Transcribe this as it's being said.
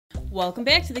Welcome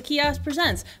back to the Kiosk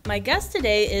Presents. My guest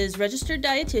today is registered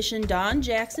dietitian Dawn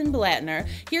Jackson Blatner,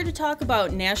 here to talk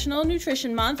about National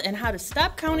Nutrition Month and how to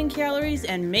stop counting calories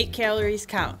and make calories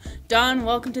count. Dawn,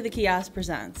 welcome to the Kiosk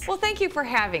Presents. Well, thank you for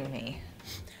having me.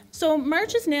 So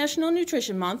March is National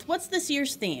Nutrition Month. What's this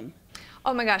year's theme?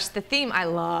 Oh my gosh, the theme I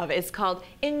love is called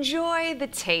Enjoy the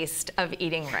Taste of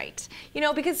Eating Right. You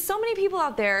know, because so many people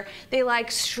out there, they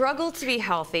struggle to be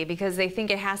healthy because they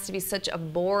think it has to be such a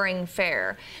boring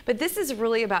fare. But this is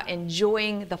really about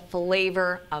enjoying the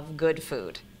flavor of good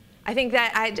food. I think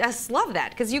that I just love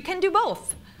that because you can do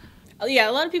both. Yeah,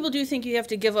 a lot of people do think you have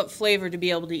to give up flavor to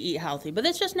be able to eat healthy, but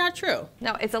that's just not true.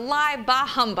 No, it's a lie, bah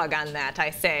humbug on that,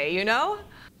 I say, you know?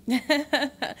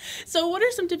 So what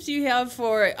are some tips you have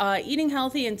for eating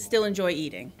healthy and still enjoy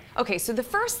eating? Okay, so the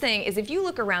first thing is if you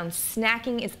look around,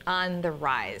 snacking is on the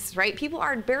rise, right? People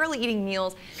are barely eating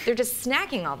meals, they're just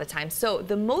snacking all the time. So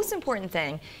the most important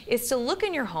thing is to look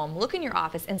in your home, look in your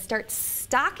office, and start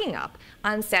stocking up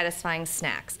on satisfying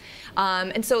snacks.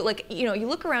 And so you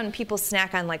look around and people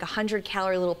snack on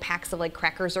 100-calorie little packs of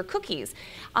crackers or cookies.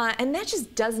 And that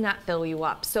just does not fill you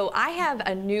up. So I have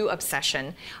a new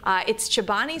obsession. It's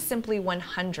Chobani Simply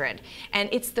 100. And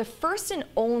it's the first and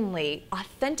only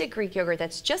authentic Greek yogurt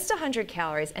that's just 100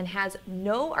 calories and has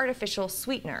no artificial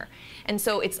sweetener. And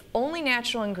so it's only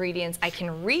natural ingredients. I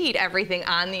can read everything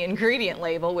on the ingredient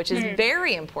label, which is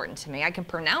very important to me. I can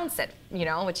pronounce it,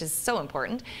 which is so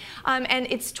important. And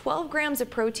it's 12 grams of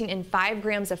protein and 5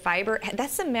 grams of fiber.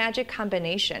 That's a magic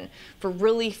combination for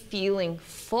really feeling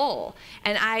full.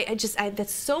 And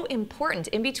that's so important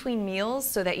in between meals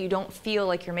so that you don't feel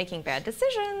like you're making bad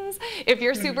decisions. If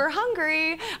you're super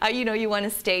hungry, you want to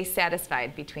stay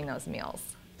satisfied between those meals.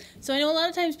 So I know a lot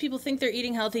of times people think they're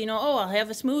eating healthy, oh, I'll have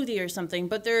a smoothie or something,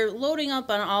 but they're loading up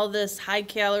on all this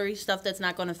high-calorie stuff that's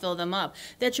not going to fill them up.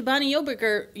 That Chobani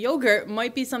yogurt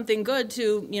might be something good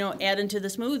to, add into the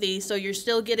smoothie, so you're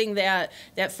still getting that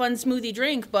fun smoothie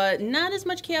drink, but not as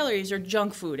much calories or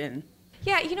junk food in.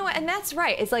 Yeah, you know what, and that's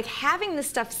right. It's like having this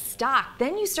stuff stocked,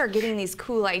 then you start getting these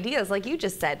cool ideas like you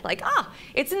just said,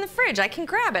 it's in the fridge, I can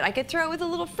grab it, I could throw it with a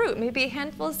little fruit, maybe a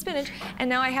handful of spinach, and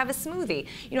now I have a smoothie.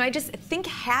 I just think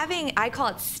I call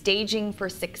it staging for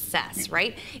success,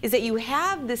 right? Is that you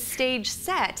have the stage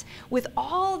set with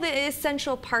all the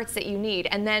essential parts that you need,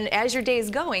 and then as your day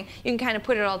is going, you can kind of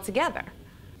put it all together.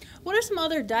 What are some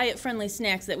other diet-friendly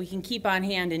snacks that we can keep on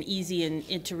hand and easy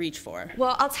and to reach for?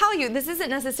 Well, I'll tell you, this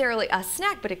isn't necessarily a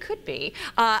snack, but it could be.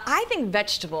 I think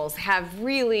vegetables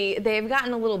they've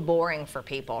gotten a little boring for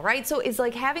people, right? So it's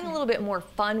like having a little bit more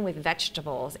fun with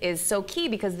vegetables is so key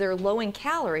because they're low in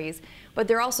calories, but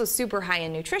they're also super high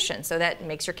in nutrition, so that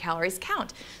makes your calories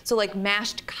count. So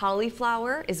mashed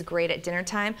cauliflower is great at dinner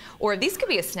time, or these could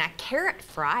be a snack, carrot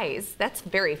fries. That's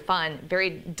very fun,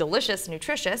 very delicious,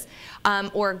 nutritious.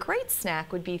 Or a great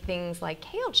snack would be things like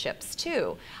kale chips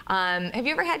too. Have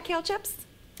you ever had kale chips?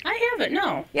 I haven't,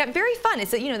 no. Yeah, very fun. It's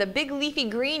the big leafy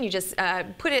green. You just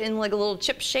put it in little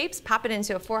chip shapes, pop it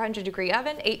into a 400-degree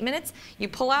oven, 8 minutes. You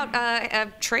pull out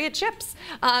a tray of chips.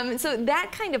 So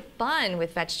that kind of fun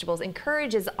with vegetables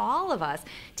encourages all of us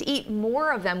to eat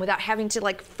more of them without having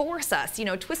to force us,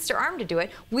 twist our arm to do it.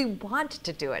 We want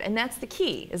to do it, and that's the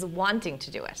key, is wanting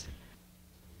to do it.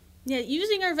 Yeah,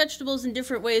 using our vegetables in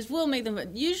different ways will make them.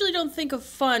 You usually don't think of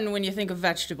fun when you think of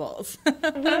vegetables.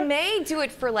 We may do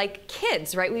it for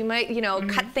kids, right? We might,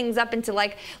 cut things up into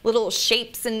little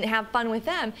shapes and have fun with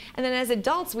them. And then as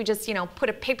adults, we just, put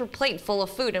a paper plate full of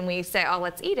food and we say, oh,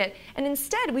 let's eat it. And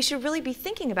instead, we should really be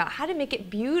thinking about how to make it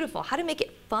beautiful, how to make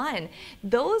it fun.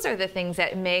 Those are the things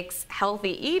that makes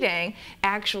healthy eating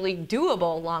actually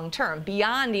doable long term,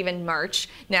 beyond even March,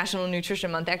 National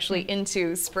Nutrition Month, actually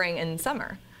into spring and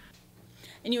summer.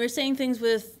 And you were saying things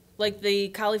with the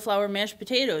cauliflower mashed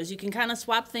potatoes. You can kind of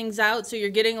swap things out so you're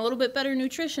getting a little bit better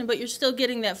nutrition, but you're still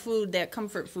getting that food, that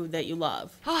comfort food that you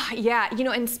love. Oh, yeah,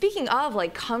 and speaking of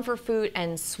comfort food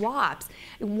and swaps,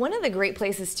 one of the great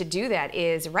places to do that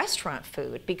is restaurant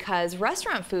food, because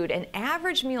restaurant food, an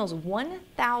average meal is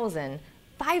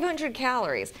 1,500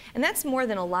 calories, and that's more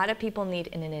than a lot of people need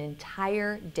in an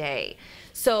entire day.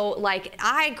 So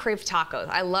I crave tacos.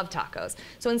 I love tacos.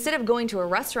 So instead of going to a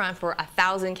restaurant for a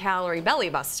 1,000-calorie belly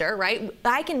buster, right,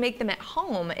 I can make them at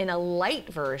home in a light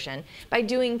version by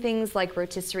doing things like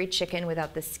rotisserie chicken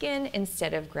without the skin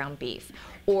instead of ground beef,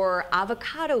 or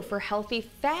avocado for healthy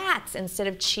fats instead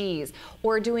of cheese,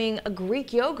 or doing a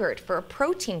Greek yogurt for a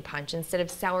protein punch instead of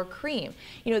sour cream.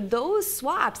 Those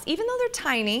swaps, even though they're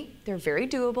tiny, they're very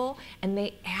doable and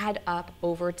they add up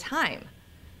over time.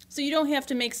 So you don't have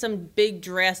to make some big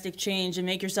drastic change and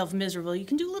make yourself miserable. You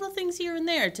can do little things here and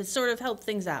there to sort of help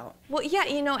things out. Well, yeah,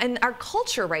 you know, and our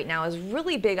culture right now is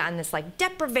really big on this like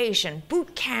deprivation,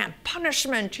 boot camp,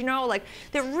 punishment, you know, like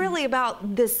they're really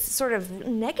about this sort of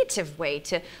negative way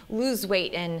to lose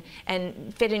weight and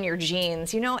fit in your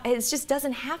jeans. You know, it just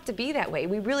doesn't have to be that way.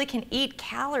 We really can eat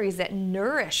calories that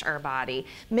nourish our body,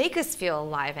 make us feel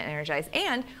alive and energized,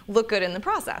 and look good in the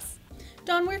process.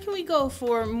 Dawn, where can we go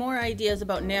for more ideas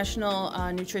about National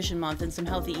Nutrition Month and some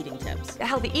healthy eating tips?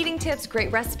 Healthy eating tips,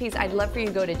 great recipes. I'd love for you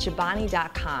to go to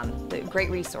Chobani.com, the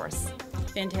great resource.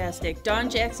 Fantastic. Dawn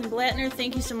Jackson Blatner,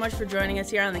 thank you so much for joining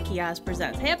us here on the Kiosk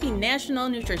Presents. Happy National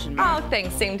Nutrition Month. Oh,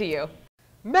 thanks. Same to you.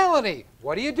 Melanie,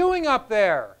 what are you doing up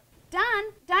there? Don,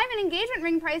 diamond engagement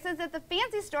ring prices at the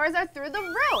fancy stores are through the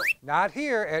roof. Not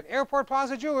here at Airport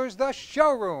Plaza Jewelers, the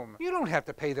Showroom. You don't have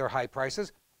to pay their high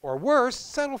prices. Or worse,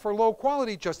 settle for low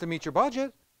quality just to meet your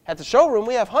budget. At the Showroom,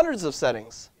 we have hundreds of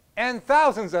settings. And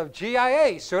thousands of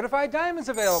GIA certified diamonds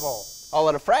available. All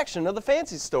at a fraction of the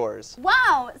fancy stores.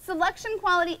 Wow, selection,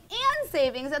 quality, and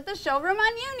savings at the Showroom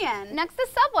on Union, next to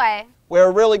Subway. Where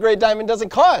a really great diamond doesn't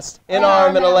cost an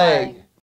arm and a leg.